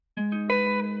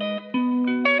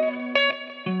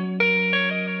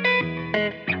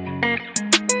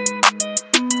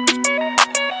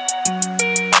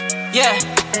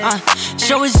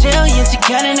Show resilience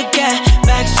again and again.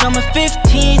 Back summer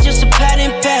 15, just a pat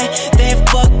and pad. They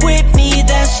fuck with me,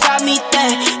 then stop me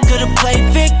then. Could've played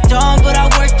victim, but I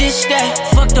worked instead.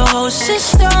 Fuck the whole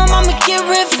system, I'ma get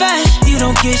revenge. You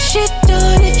don't get shit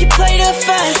done if you play the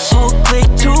fence. Whole click,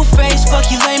 two-face, fuck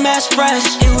you lame ass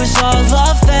friends. It was all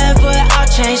love then, but I'll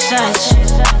change sense.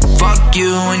 Fuck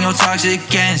you and your toxic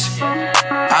ends.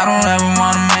 I don't ever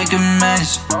wanna make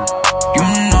amends. You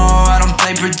know I don't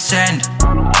play pretend.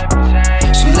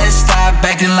 So let's stop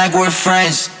acting like we're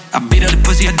friends. I beat up the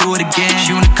pussy, I do it again.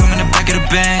 She wanna come in the back of the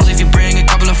Benz. If you bring a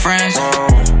couple of friends,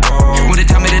 when they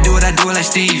tell me to do it, I do it like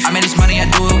Steve. I made this money, I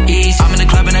do it easy. I'm in the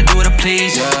club and I do it, I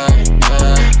please.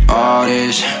 All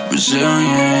this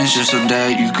resilience just so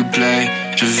that you could play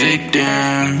the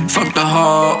victim. Fuck the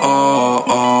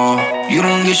hoe, you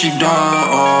don't get shit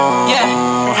done.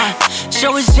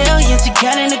 Show resilience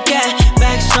again and again.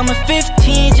 Back summer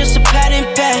 15, just a pat and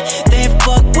pad. They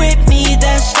fuck with me,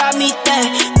 then stop me then.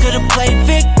 Could've played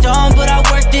victim, but I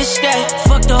worked instead.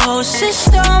 Fuck the whole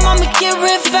system, I'ma get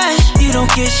revenge. You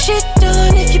don't get shit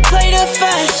done if you play the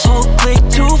fence. Whole click,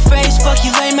 two-face, fuck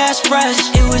you lame ass friends.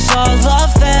 It was all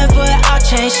love then, but I'll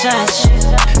change sense.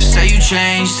 Say you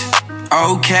changed,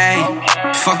 okay.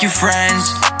 Fuck your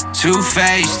friends,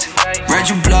 two-faced. Read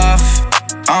your bluff,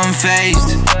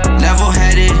 unfazed.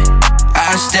 Level-headed,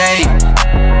 I stay.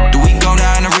 The week gon'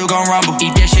 down, the real gon' rumble.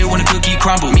 Eat that shit when the cookie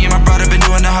crumble. Me and my brother been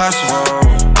doing the hustle.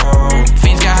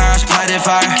 Fiends got high, supply that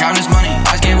fire. Count this money,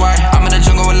 eyes get wide. I'm in the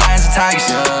jungle with lions and tigers.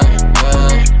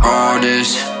 All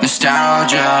this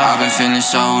nostalgia, I've been feeling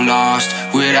so lost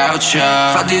without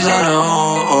ya. Fuck these other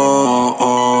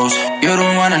hoes, you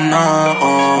don't wanna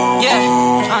know.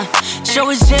 Show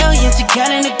resilience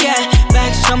again and again.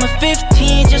 Back summer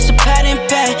 15, just a pat and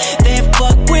pad. They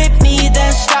fuck with me,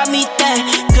 then stop me then.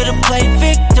 Could've played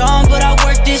victim, but I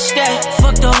worked instead.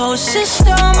 Fuck the whole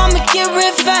system, I'ma get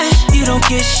revenge. You don't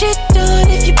get shit done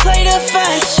if you play the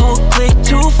fence. Whole click,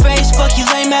 two-face, fuck you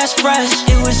lame ass friends.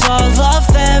 It was all love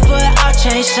then, but I'll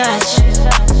change sense.